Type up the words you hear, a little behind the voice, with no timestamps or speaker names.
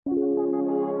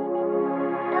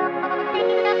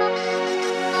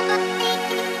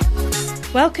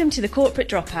Welcome to the Corporate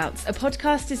Dropouts, a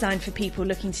podcast designed for people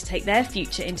looking to take their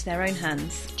future into their own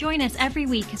hands. Join us every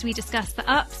week as we discuss the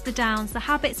ups, the downs, the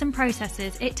habits and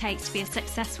processes it takes to be a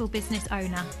successful business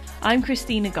owner. I'm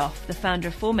Christina Goff, the founder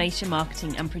of Formation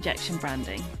Marketing and Projection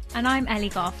Branding. And I'm Ellie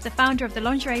Goff, the founder of the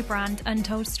lingerie brand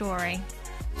Untold Story.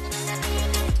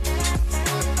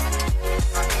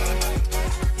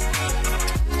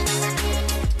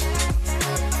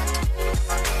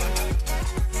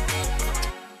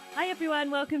 Hi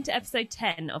everyone, welcome to episode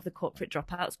 10 of the Corporate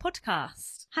Dropouts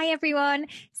podcast. Hi everyone.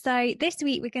 So this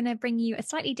week we're going to bring you a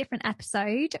slightly different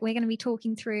episode. We're going to be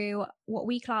talking through what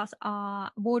we class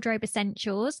are wardrobe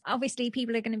essentials. Obviously,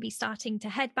 people are going to be starting to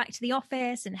head back to the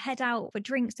office and head out for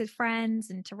drinks with friends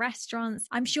and to restaurants.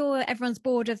 I'm sure everyone's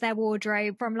bored of their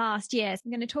wardrobe from last year. So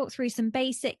I'm going to talk through some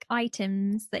basic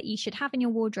items that you should have in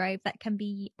your wardrobe that can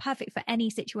be perfect for any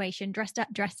situation, dressed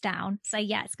up, dressed down. So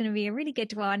yeah, it's going to be a really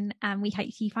good one and we hope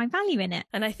you find value in it.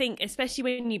 And I think especially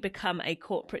when you become a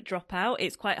corporate dropout,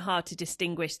 it's quite hard to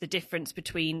distinguish the difference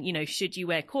between, should you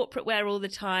wear corporate wear all the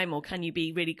time or can you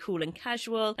be really cool and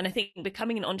casual? And I think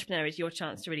becoming an entrepreneur is your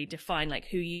chance to really define like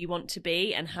who you want to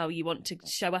be and how you want to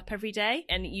show up every day.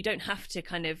 And you don't have to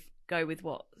kind of go with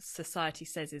what society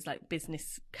says is like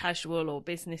business casual or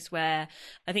business wear.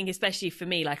 I think especially for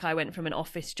me, like I went from an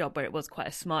office job where it was quite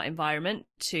a smart environment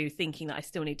to thinking that I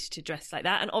still needed to dress like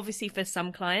that. And obviously for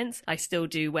some clients, I still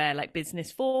do wear like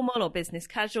business formal or business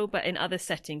casual, but in other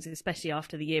settings, especially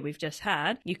after the year we've just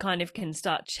had, you kind of can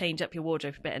start to change up your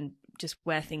wardrobe a bit and just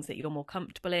wear things that you're more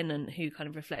comfortable in and who kind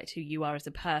of reflect who you are as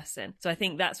a person. So I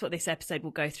think that's what this episode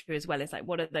will go through as well, is like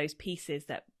what are those pieces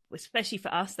that especially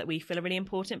for us that we feel are really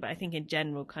important, but I think in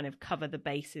general kind of cover the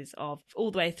bases of all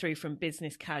the way through from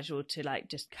business casual to like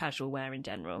just casual wear in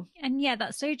general. And yeah,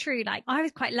 that's so true. Like I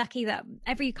was quite lucky that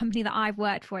every company that I've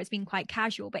worked for has been quite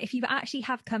casual, but if you actually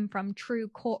have come from true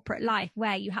corporate life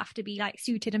where you have to be like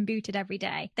suited and booted every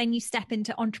day, then you step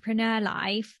into entrepreneur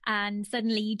life and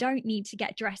suddenly you don't need to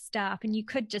get dressed up and you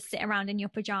could just sit around in your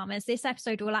pajamas. This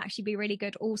episode will actually be really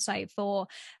good also for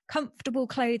comfortable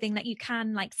clothing that you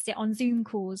can like sit on Zoom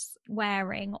calls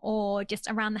wearing or just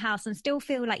around the house and still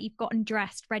feel like you've gotten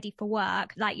dressed ready for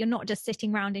work. Like you're not just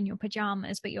sitting around in your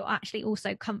pajamas, but you're actually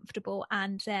also comfortable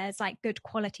and there's like good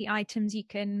quality items you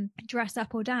can dress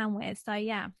up or down with. So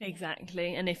yeah.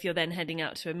 Exactly. And if you're then heading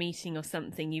out to a meeting or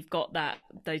something, you've got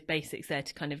those basics there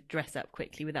to kind of dress up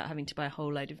quickly without having to buy a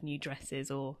whole load of new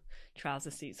dresses or trouser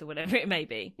suits or whatever it may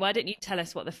be. Why don't you tell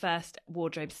us what the first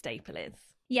wardrobe staple is?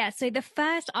 Yeah, so the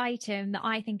first item that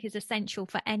I think is essential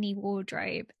for any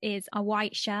wardrobe is a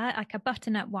white shirt, like a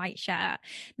button-up white shirt.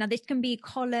 Now, this can be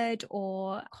collared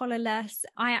or collarless.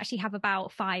 I actually have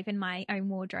about 5 in my own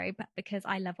wardrobe because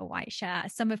I love a white shirt.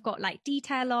 Some have got like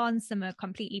detail on, some are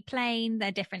completely plain,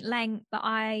 they're different length, but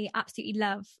I absolutely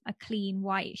love a clean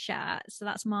white shirt. So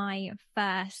that's my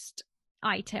first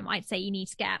item I'd say you need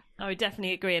to get. I would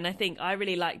definitely agree, and I think I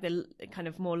really like the kind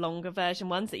of more longer version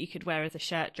ones that you could wear as a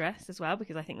shirt dress as well,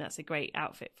 because I think that's a great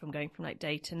outfit from going from like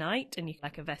day to night, and you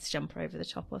like a vest jumper over the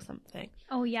top or something.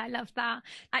 Oh yeah, I love that.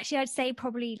 Actually, I'd say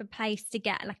probably the place to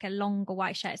get like a longer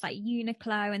white shirt is like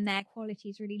Uniqlo, and their quality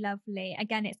is really lovely.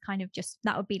 Again, it's kind of just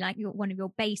that would be like one of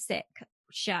your basic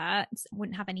shirts,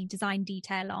 wouldn't have any design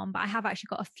detail on, but I have actually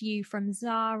got a few from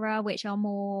Zara which are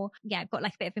more got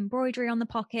like a bit of embroidery on the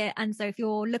pocket. And so if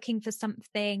you're looking for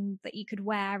something that you could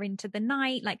wear into the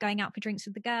night, like going out for drinks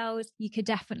with the girls, you could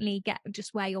definitely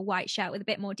just wear your white shirt with a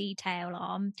bit more detail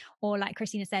on, or like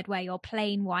Christina said, wear your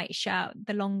plain white shirt,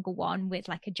 the longer one with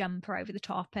like a jumper over the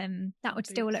top, and that would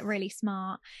still look really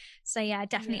smart. So yeah,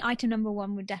 definitely item number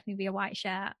 1 would definitely be a white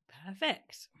shirt.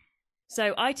 Perfect.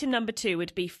 So item number 2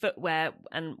 would be footwear,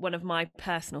 and one of my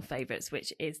personal favourites,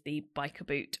 which is the biker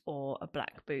boot or a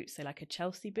black boot, so like a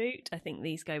Chelsea boot. I think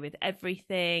these go with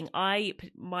everything. I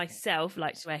myself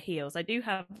like to wear heels. I do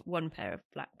have one pair of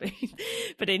black boots,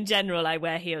 but in general I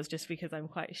wear heels just because I'm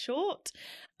quite short.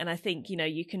 And I think,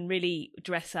 you can really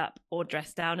dress up or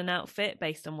dress down an outfit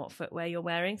based on what footwear you're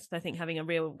wearing. So I think having a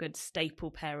real good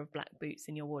staple pair of black boots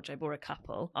in your wardrobe, or a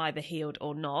couple, either heeled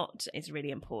or not, is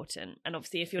really important. And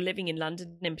obviously if you're living in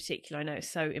London in particular, I know it's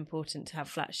so important to have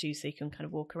flat shoes so you can kind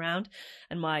of walk around.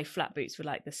 And my flat boots were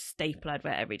like the staple I'd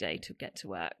wear every day to get to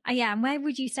work. Yeah, and where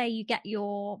would you say you get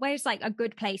where's like a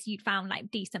good place you'd found like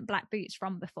decent black boots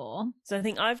from before? So I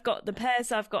think I've got the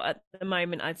pairs I've got at the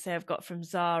moment, I'd say I've got from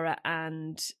Zara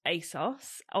and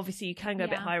ASOS. Obviously you can go a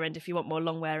bit higher end if you want more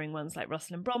long wearing ones like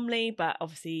Russell and Bromley, but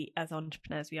obviously as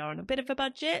entrepreneurs we are on a bit of a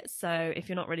budget, so if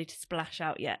you're not ready to splash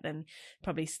out yet, then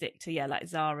probably stick to like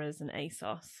Zara's and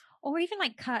ASOS. Or even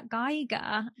like Kurt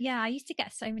Geiger. Yeah, I used to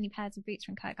get so many pairs of boots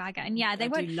from Kurt Geiger. And yeah, I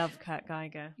do love Kurt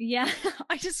Geiger. Yeah,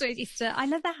 I just always used to. I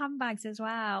love their handbags as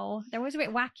well. They're always a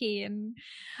bit wacky and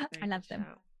I love them.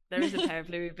 There is a pair of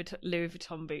Louis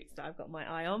Vuitton boots that I've got my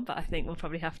eye on, but I think we'll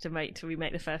probably have to wait till we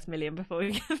make the first million before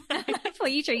we get there. Before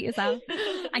you treat yourself.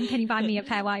 And can you buy me a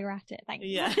pair while you're at it? Thanks.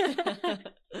 Yeah.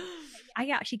 I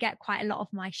actually get quite a lot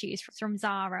of my shoes from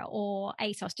Zara or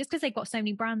ASOS just because they've got so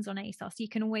many brands on ASOS. You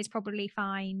can always probably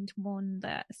find one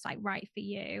that's like right for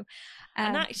you.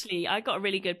 And actually, I got a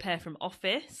really good pair from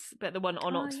Office, but the one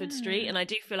on Oxford Street. And I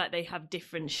do feel like they have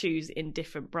different shoes in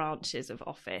different branches of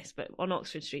Office, but on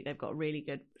Oxford Street, they've got really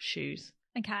good shoes.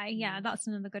 Okay, yeah, that's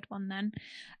another good one then.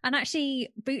 And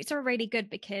actually, boots are really good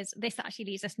because this actually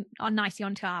leads us on nicely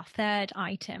onto our third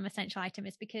item, essential item,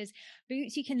 is because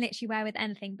boots you can literally wear with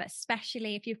anything, but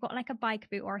especially if you've got like a bike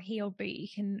boot or a heel boot, you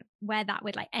can wear that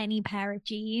with like any pair of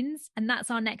jeans. And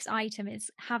that's our next item, is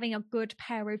having a good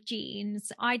pair of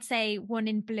jeans. I'd say one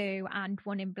in blue and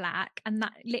one in black. And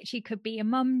that literally could be a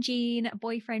mum jean, a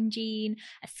boyfriend jean,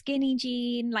 a skinny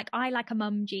jean. Like I like a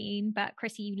mum jean, but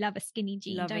Chrissy, you love a skinny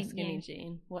jean, don't you? Love a skinny jean.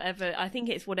 Whatever, I think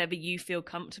it's whatever you feel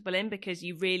comfortable in, because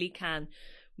you really can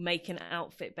make an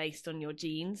outfit based on your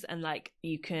jeans, and like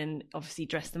you can obviously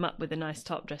dress them up with a nice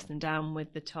top, dress them down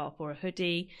with the top or a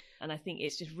hoodie, and I think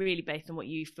it's just really based on what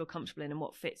you feel comfortable in and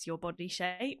what fits your body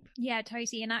shape. Yeah,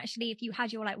 totally. And actually, if you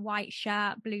had your like white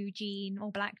shirt, blue jean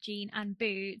or black jean and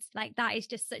boots, like that is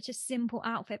just such a simple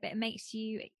outfit, but it makes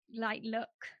you like look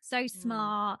so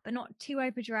smart but not too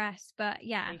overdressed. But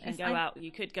yeah, you can go out, you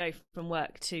could go from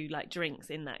work to like drinks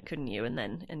in that, couldn't you?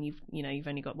 And you've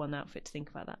only got one outfit to think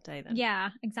about that day then. Yeah,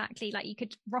 exactly. Like you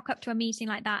could rock up to a meeting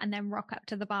like that and then rock up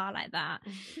to the bar like that.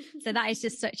 So that is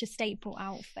just such a staple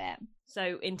outfit.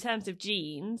 So in terms of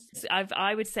jeans,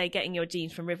 I would say getting your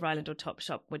jeans from River Island or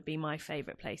Topshop would be my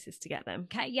favourite places to get them.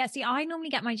 Okay, yeah, see, I normally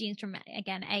get my jeans from,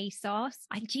 again, ASOS.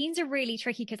 Jeans are really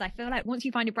tricky because I feel like once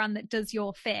you find a brand that does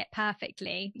your fit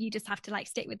perfectly, you just have to like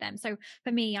stick with them. So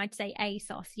for me, I'd say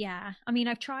ASOS, yeah. I mean,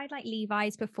 I've tried like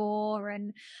Levi's before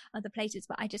and other places,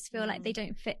 but I just feel like they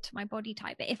don't fit my body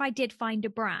type. But if I did find a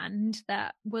brand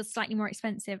that was slightly more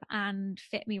expensive and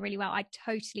fit me really well, I'd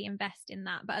totally invest in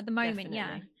that. But at the moment, Definitely.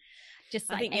 Yeah. Just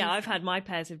like I think, I've had my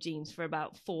pairs of jeans for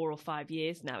about 4 or 5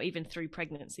 years now. Even through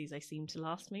pregnancies, they seem to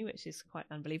last me, which is quite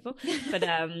unbelievable.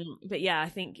 But yeah, I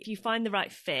think if you find the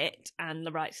right fit and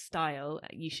the right style,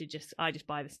 I just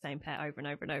buy the same pair over and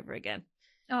over and over again.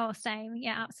 Oh, same.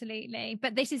 Yeah, absolutely.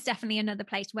 But this is definitely another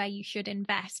place where you should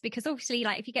invest, because obviously,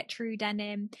 like if you get true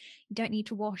denim, you don't need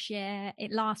to wash it.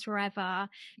 It lasts forever.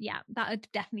 Yeah, that would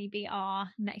definitely be our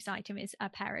next item, is a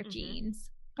pair of jeans.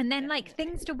 And then like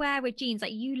things to wear with jeans,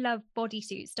 like you love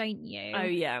bodysuits, don't you? Oh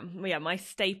yeah. My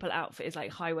staple outfit is like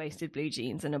high-waisted blue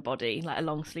jeans and a body, like a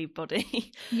long sleeve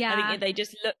body. Yeah. I think they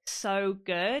just look so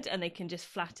good and they can just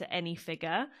flatter any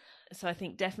figure. So I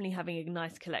think definitely having a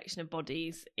nice collection of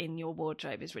bodies in your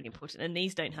wardrobe is really important. And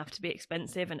these don't have to be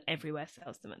expensive, and everywhere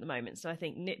sells them at the moment. So I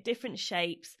think different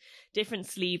shapes, different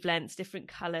sleeve lengths, different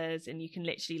colours, and you can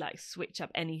literally like switch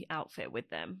up any outfit with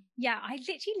them. Yeah, I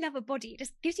literally love a body. It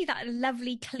just gives you that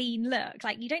lovely clean look.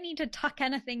 Like you don't need to tuck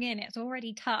anything in. It's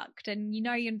already tucked, and you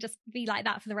know you'll just be like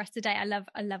that for the rest of the day. I love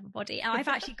a body. I've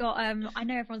actually got I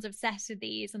know everyone's obsessed with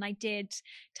these, and I did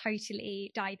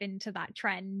totally dive into that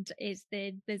trend, is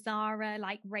the Zara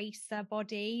like racer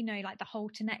body, you know, like the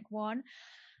halter neck one.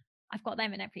 I've got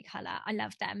them in every colour. I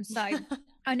love them. So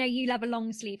I know you love a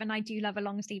long sleeve, and I do love a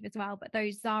long sleeve as well, but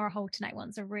those Zara halter neck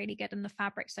ones are really good, and the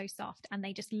fabric's so soft and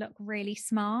they just look really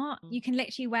smart. You can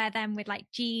literally wear them with like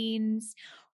jeans,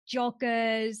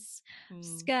 joggers,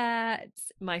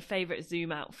 skirts. My favourite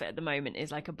Zoom outfit at the moment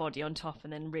is like a body on top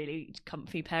and then really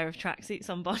comfy pair of tracksuits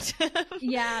on bottom.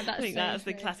 Yeah, that's I think that's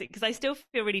the classic, because I still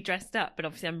feel really dressed up, but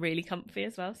obviously I'm really comfy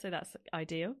as well, so that's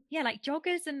ideal. Yeah, like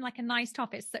joggers and like a nice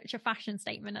top. It's such a fashion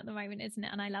statement at the moment, isn't it?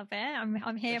 And I love it.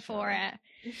 I'm here for it.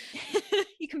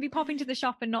 You can be popping to the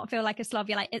shop and not feel like a slob.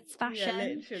 You're like, it's fashion.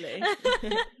 Yeah, literally.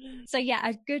 So yeah,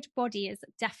 a good body is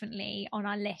definitely on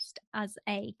our list as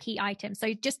a key item.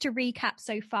 So just to recap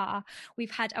so far,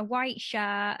 we've had a white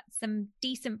shirt, some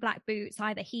decent black boots,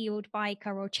 either heeled,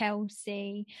 biker or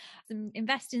Chelsea,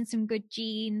 invest in some good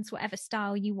jeans, whatever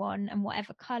style you want and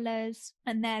whatever colours,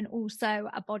 and then also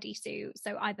a bodysuit,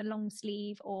 so either long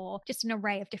sleeve or just an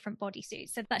array of different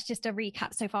bodysuits. So that's just a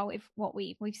recap so far with what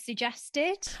we've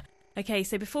suggested. Okay,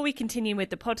 so before we continue with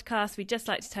the podcast, we'd just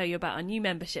like to tell you about our new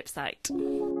membership site.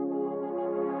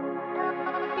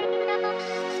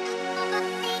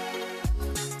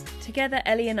 To Together,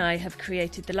 Ellie and I have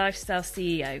created the Lifestyle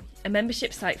CEO, a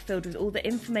membership site filled with all the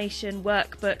information,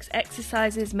 workbooks,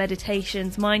 exercises,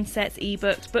 meditations, mindsets,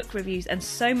 ebooks, book reviews, and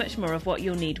so much more of what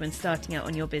you'll need when starting out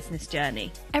on your business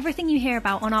journey. Everything you hear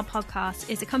about on our podcast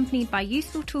is accompanied by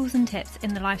useful tools and tips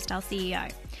in the Lifestyle CEO.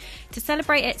 To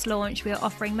celebrate its launch, we are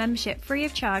offering membership free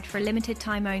of charge for a limited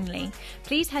time only.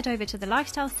 Please head over to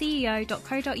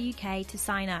thelifestyleceo.co.uk to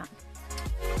sign up.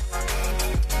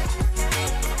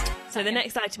 So the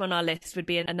next item on our list would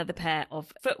be another pair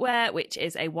of footwear, which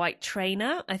is a white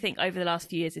trainer. I think over the last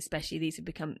few years especially, these have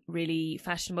become really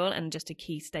fashionable and just a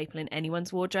key staple in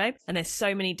anyone's wardrobe. And there's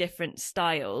so many different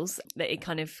styles that it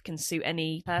kind of can suit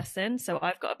any person. So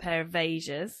I've got a pair of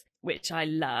Vejas, which I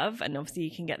love, and obviously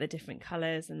you can get the different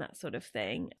colours and that sort of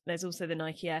thing. There's also the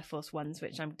Nike Air Force ones,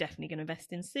 which I'm definitely going to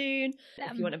invest in soon.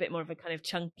 If you want a bit more of a kind of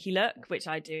chunky look, which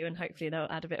I do, and hopefully they'll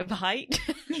add a bit of height.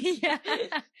 Yeah.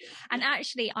 And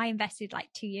actually, I invested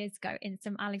like 2 years ago in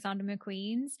some Alexander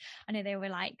McQueen's. I know they were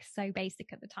like so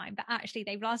basic at the time, but actually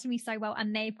they've lasted me so well,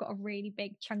 and they've got a really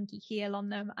big chunky heel on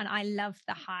them, and I love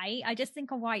the height. I just think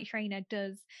a white trainer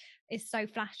is so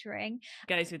flattering.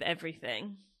 Goes with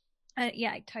everything.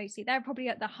 Yeah, totally. They're probably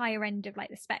at the higher end of like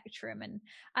the spectrum. And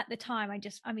at the time, I'm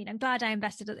glad I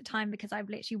invested at the time because I've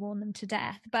literally worn them to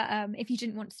death. But if you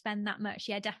didn't want to spend that much,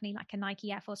 yeah, definitely like a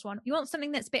Nike Air Force One. You want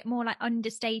something that's a bit more like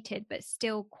understated, but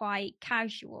still quite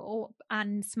casual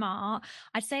and smart.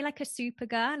 I'd say like a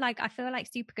Superga. Like I feel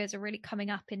like Supergas are really coming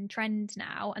up in trend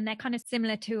now, and they're kind of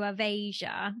similar to a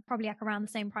Veja, probably like around the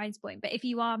same price point. But if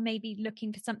you are maybe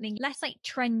looking for something less like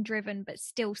trend driven, but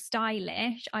still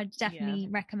stylish, I'd definitely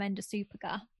recommend a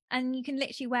Superga. And you can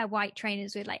literally wear white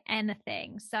trainers with like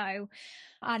anything. So,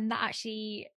 and that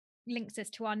actually links us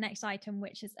to our next item,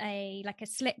 which is a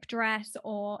slip dress,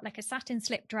 or like a satin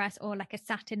slip dress, or like a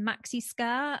satin maxi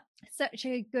skirt. Such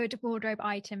a good wardrobe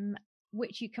item,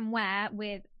 which you can wear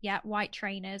with white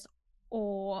trainers,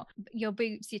 or your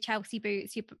boots, your Chelsea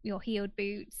boots, your heeled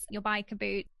boots, your biker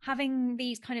boots. Having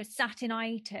these kind of satin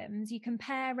items, you can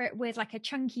pair it with like a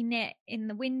chunky knit in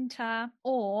the winter,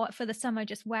 or for the summer,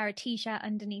 just wear a t-shirt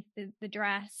underneath the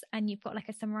dress, and you've got like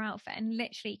a summer outfit, and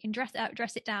literally you can dress it up,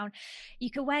 dress it down.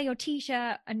 You could wear your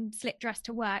t-shirt and slip dress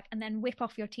to work, and then whip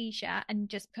off your t-shirt and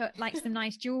just put like some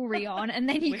nice jewelry on, and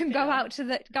then you can go out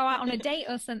on a date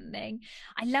or something.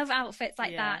 I love outfits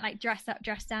like that, like dress up,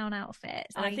 dress down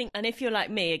outfits. And if you're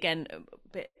like me, again, a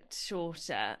bit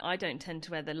shorter, I don't tend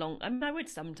to wear the long, I mean, I would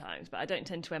sometimes, but I don't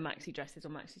tend to wear maxi dresses or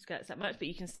maxi skirts that much. But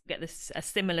you can get a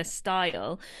similar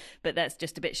style, but that's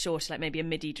just a bit shorter, like maybe a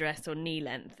midi dress or knee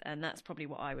length, and that's probably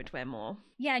what I would wear more.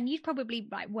 Yeah, and you'd probably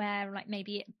like wear like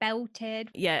maybe it belted.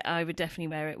 Yeah, I would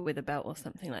definitely wear it with a belt or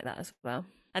something like that as well.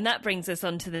 And that brings us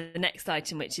on to the next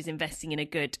item, which is investing in a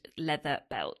good leather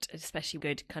belt, especially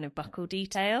good kind of buckle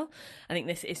detail. I think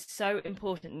this is so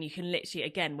important, and you can literally,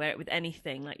 again, wear it with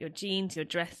anything, like your jeans, your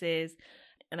dresses.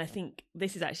 And I think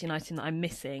this is actually an item that I'm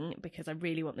missing because I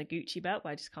really want the Gucci belt,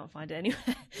 but I just can't find it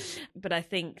anywhere. But I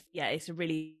think, it's a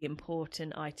really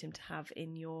important item to have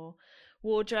in your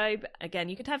wardrobe. Again,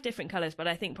 you could have different colours, but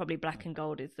I think probably black and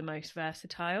gold is the most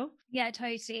versatile. Yeah,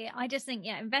 totally. I just think,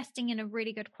 investing in a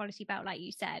really good quality belt, like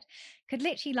you said, could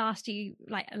literally last you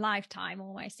like a lifetime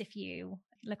almost if you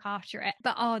look after it.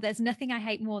 But there's nothing I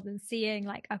hate more than seeing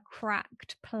like a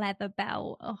cracked pleather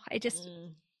belt. It just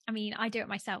I mean, I do it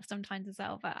myself sometimes as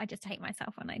well, but I just hate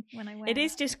myself when I wear it. It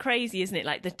is just crazy, isn't it?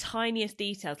 Like the tiniest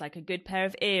details, like a good pair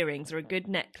of earrings or a good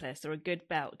necklace or a good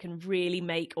belt can really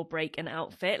make or break an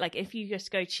outfit. Like if you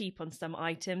just go cheap on some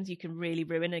items, you can really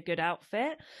ruin a good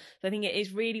outfit. So I think it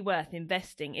is really worth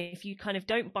investing. If you kind of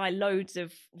don't buy loads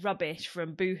of rubbish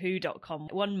from boohoo.com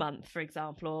 1 month, for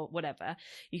example, or whatever,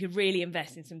 you could really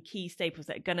invest in some key staples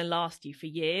that are going to last you for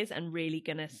years and really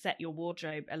going to set your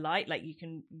wardrobe alight. Like you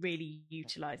can really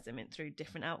utilize them through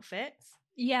different outfits.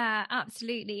 Yeah,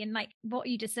 absolutely. And like what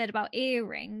you just said about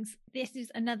earrings, this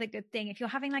is another good thing. If you're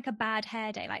having like a bad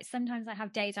hair day, like sometimes I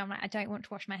have days where I'm like, I don't want to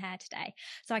wash my hair today.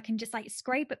 So I can just like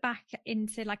scrape it back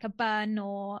into like a bun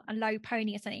or a low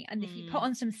pony or something. And if you put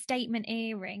on some statement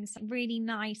earrings, really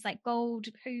nice, like gold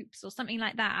hoops or something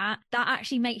like that, that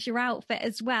actually makes your outfit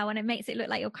as well. And it makes it look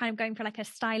like you're kind of going for like a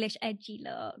stylish, edgy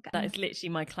look. That is literally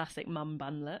my classic mum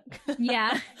bun look.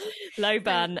 Yeah. Low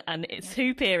bun and it's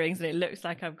hoop earrings and it looks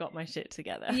like I've got my shit together.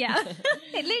 Yeah,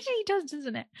 it literally does,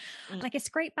 doesn't it? Like a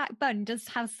scrape back bun does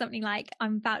have something like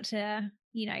I'm about to,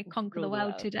 conquer the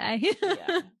world today.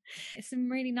 Yeah. Some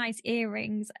really nice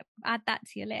earrings. Add that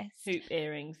to your list. Hoop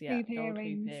earrings, yeah. Hoop Gold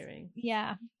earrings. hoop earrings.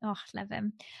 Yeah. Oh, love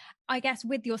them. I guess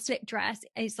with your slip dress,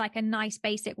 it's like a nice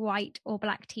basic white or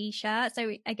black t-shirt.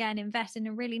 So again, invest in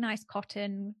a really nice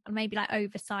cotton, maybe like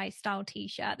oversized style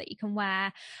t-shirt that you can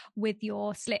wear with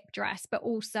your slip dress, but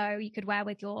also you could wear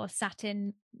with your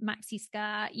satin maxi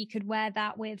skirt. You could wear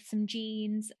that with some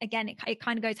jeans. Again, it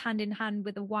kind of goes hand in hand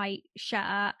with a white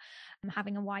shirt.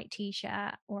 Having a white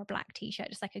t-shirt or a black t-shirt,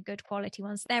 just like a good quality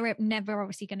one. So they're never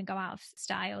obviously going to go out of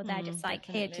style. They're just like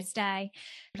definitely. here to stay.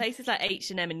 Places like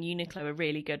H&M and Uniqlo are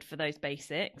really good for those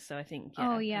basics. So I think,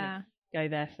 yeah, go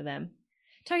there for them.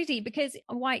 Totally, because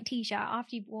a white t-shirt,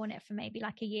 after you've worn it for maybe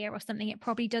like a year or something, it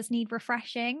probably does need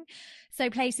refreshing.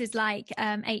 So places like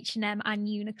H&M and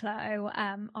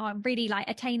Uniqlo are really like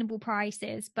attainable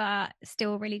prices, but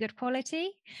still really good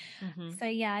quality. So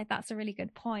yeah, that's a really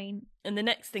good point. And the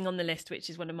next thing on the list, which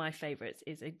is one of my favourites,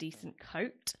 is a decent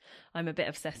coat. I'm a bit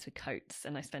obsessed with coats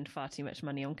and I spend far too much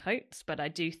money on coats, but I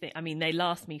do think, I mean, they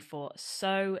last me for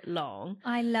so long.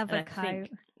 I love a coat.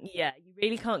 Yeah, you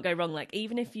really can't go wrong. Like,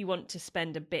 even if you want to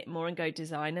spend a bit more and go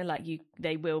designer, like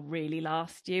they will really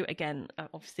last you. Again,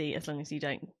 obviously, as long as you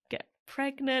don't get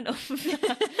pregnant.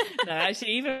 No,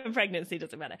 actually, even pregnancy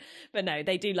doesn't matter. But no,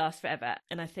 they do last forever.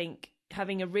 And I think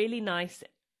having a really nice,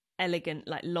 elegant,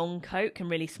 like long coat can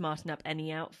really smarten up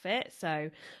any outfit.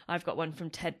 So I've got one from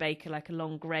Ted Baker, like a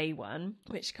long grey one,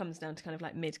 which comes down to kind of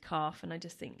like mid-calf, and I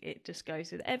just think it just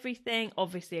goes with everything.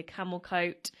 Obviously a camel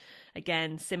coat,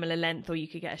 again, similar length, or you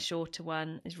could get a shorter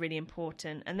one, is really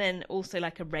important. And then also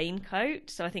like a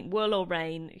raincoat. So I think wool or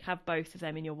rain, have both of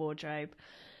them in your wardrobe.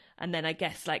 And then I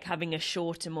guess like having a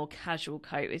shorter, more casual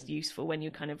coat is useful when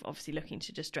you're kind of obviously looking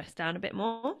to just dress down a bit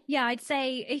more. Yeah, I'd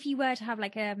say if you were to have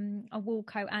like a wool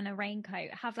coat and a raincoat,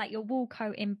 have like your wool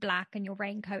coat in black and your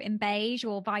raincoat in beige,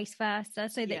 or vice versa,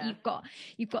 so that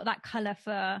you've got that colour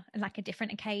for like a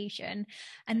different occasion.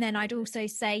 And then I'd also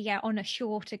say, yeah, on a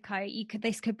shorter coat,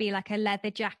 this could be like a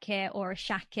leather jacket or a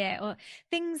shacket, or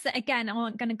things that again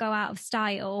aren't going to go out of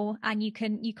style, and you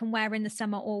can wear in the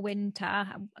summer or winter,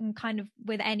 and kind of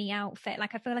with any outfit.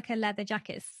 Like I feel like a leather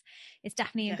jacket is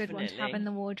definitely a good one to have in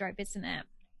the wardrobe, isn't it?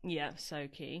 Yeah, so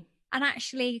key. And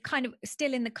actually kind of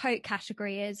still in the coat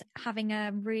category is having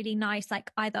a really nice, like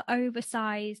either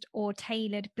oversized or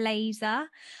tailored blazer.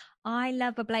 I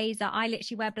love a blazer. I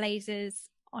literally wear blazers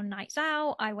on nights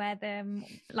out. I wear them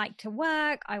like to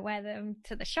work. I wear them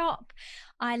to the shop.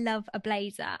 I love a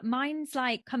blazer. Mine's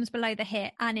like comes below the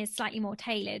hip and is slightly more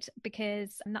tailored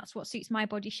because that's what suits my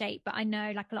body shape. But I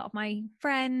know like a lot of my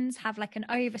friends have like an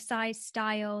oversized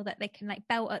style that they can like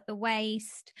belt at the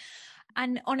waist.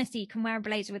 And honestly, you can wear a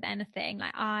blazer with anything.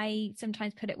 Like I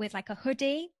sometimes put it with like a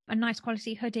hoodie, a nice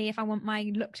quality hoodie if I want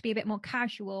my look to be a bit more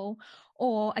casual,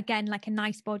 or again, like a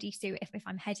nice bodysuit if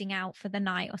I'm heading out for the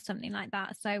night or something like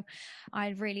that. So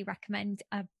I'd really recommend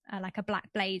like a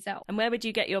black blazer. And where would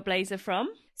you get your blazer from?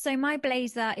 So my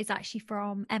blazer is actually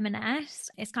from M&S.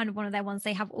 It's kind of one of their ones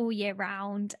they have all year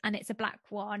round, and it's a black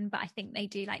one, but I think they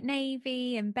do like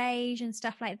navy and beige and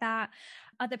stuff like that.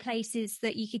 Other places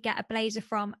that you could get a blazer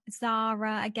from,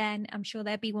 Zara, again, I'm sure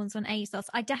there'll be ones on ASOS.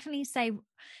 I definitely say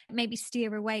maybe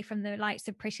steer away from the likes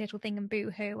of Pretty Little Thing and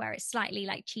Boohoo, where it's slightly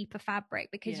like cheaper fabric,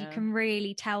 because you can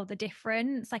really tell the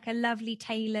difference. Like a lovely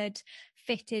tailored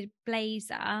fitted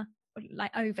blazer,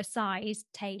 like oversized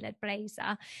tailored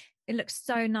blazer, it looks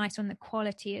so nice when the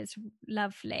quality is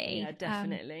lovely. Yeah,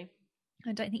 definitely.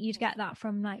 I don't think you'd get that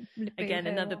from like again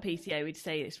another PCA would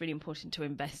say it's really important to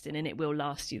invest in, and it will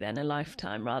last you then a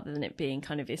lifetime, rather than it being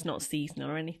kind of, it's not seasonal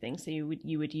or anything, so you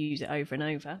would use it over and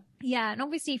over. Yeah, and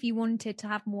obviously if you wanted to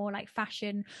have more like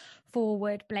fashion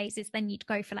forward blazers, then you'd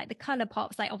go for like the color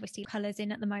pops. Like obviously colors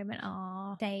in at the moment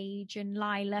are sage and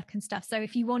lilac and stuff, so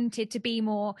if you wanted to be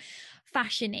more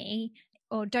fashiony,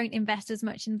 or don't invest as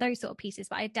much in those sort of pieces,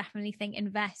 but I definitely think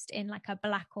invest in like a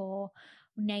black or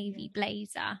navy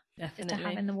blazer just to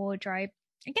have in the wardrobe.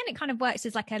 Again, it kind of works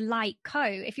as like a light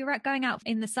coat. If you're going out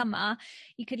in the summer,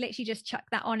 you could literally just chuck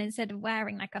that on instead of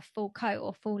wearing like a full coat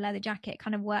or full leather jacket. It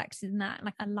kind of works in that,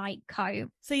 like a light coat.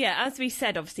 So yeah, as we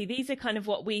said, obviously these are kind of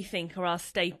what we think are our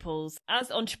staples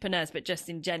as entrepreneurs, but just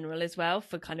in general as well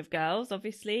for kind of girls,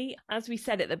 obviously. As we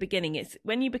said at the beginning, it's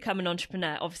when you become an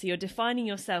entrepreneur, obviously you're defining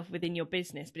yourself within your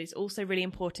business, but it's also really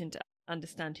important to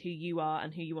understand who you are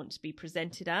and who you want to be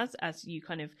presented as you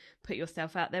kind of put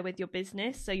yourself out there with your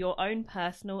business. So your own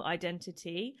personal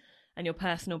identity and your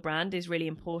personal brand is really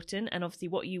important. And obviously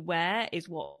what you wear is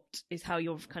how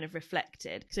you're kind of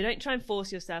reflected. So don't try and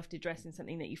force yourself to dress in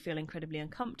something that you feel incredibly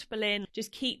uncomfortable in.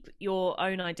 Just keep your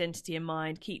own identity in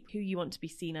mind, keep who you want to be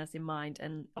seen as in mind,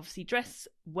 and obviously dress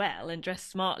well and dress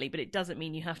smartly, but it doesn't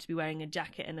mean you have to be wearing a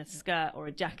jacket and a skirt or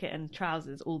a jacket and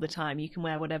trousers all the time. You can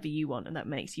wear whatever you want and that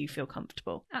makes you feel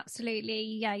comfortable. Absolutely.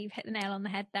 Yeah, you've hit the nail on the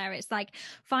head there. It's like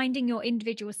finding your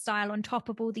individual style on top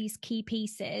of all these key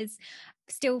pieces,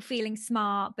 still feeling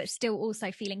smart, but still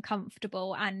also feeling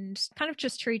comfortable and kind of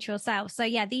just true to yourself. So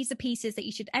yeah, these are pieces that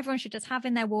everyone should just have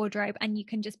in their wardrobe, and you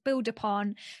can just build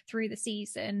upon through the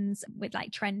seasons with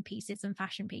like trend pieces and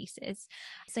fashion pieces.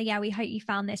 So yeah, we hope you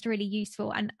found this really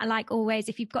useful. And like always,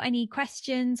 if you've got any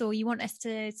questions or you want us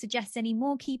to suggest any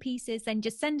more key pieces, then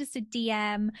just send us a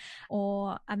DM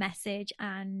or a message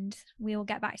and we'll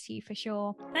get back to you for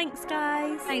sure. Thanks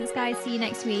guys. See you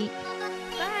next week.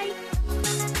 Bye.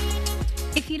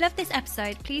 If you love this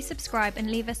episode, please subscribe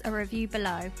and leave us a review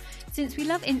below. Since we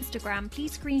love Instagram,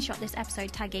 please screenshot this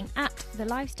episode tagging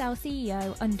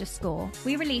 @thelifestyleceo_.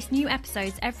 We release new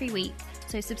episodes every week,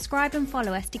 so subscribe and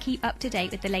follow us to keep up to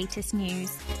date with the latest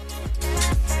news.